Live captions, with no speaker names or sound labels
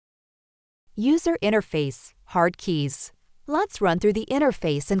User interface, hard keys. Let's run through the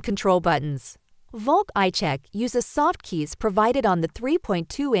interface and control buttons. Volk Eye Check uses soft keys provided on the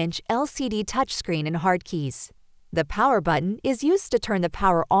 3.2-inch LCD touchscreen and hard keys. The power button is used to turn the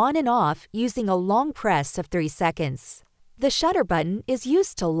power on and off using a long press of 3 seconds. The shutter button is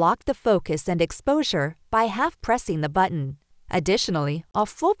used to lock the focus and exposure by half pressing the button. Additionally, a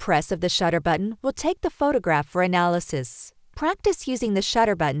full press of the shutter button will take the photograph for analysis. Practice using the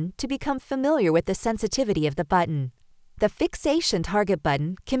shutter button to become familiar with the sensitivity of the button. The fixation target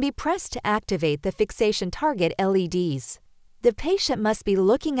button can be pressed to activate the fixation target LEDs. The patient must be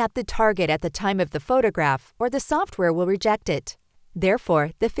looking at the target at the time of the photograph or the software will reject it.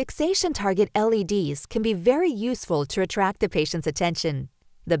 Therefore, the fixation target LEDs can be very useful to attract the patient's attention.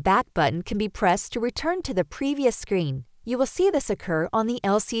 The back button can be pressed to return to the previous screen. You will see this occur on the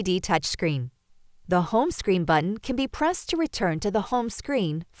LCD touchscreen. The home screen button can be pressed to return to the home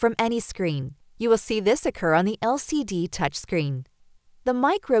screen from any screen. You will see this occur on the LCD touchscreen. The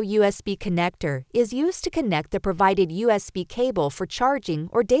micro USB connector is used to connect the provided USB cable for charging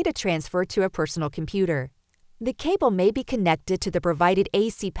or data transfer to a personal computer. The cable may be connected to the provided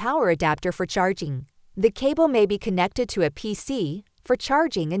AC power adapter for charging. The cable may be connected to a PC for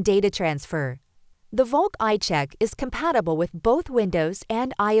charging and data transfer. The Volk Eye Check is compatible with both Windows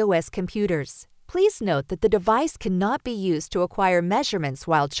and iOS computers. Please note that the device cannot be used to acquire measurements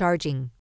while charging.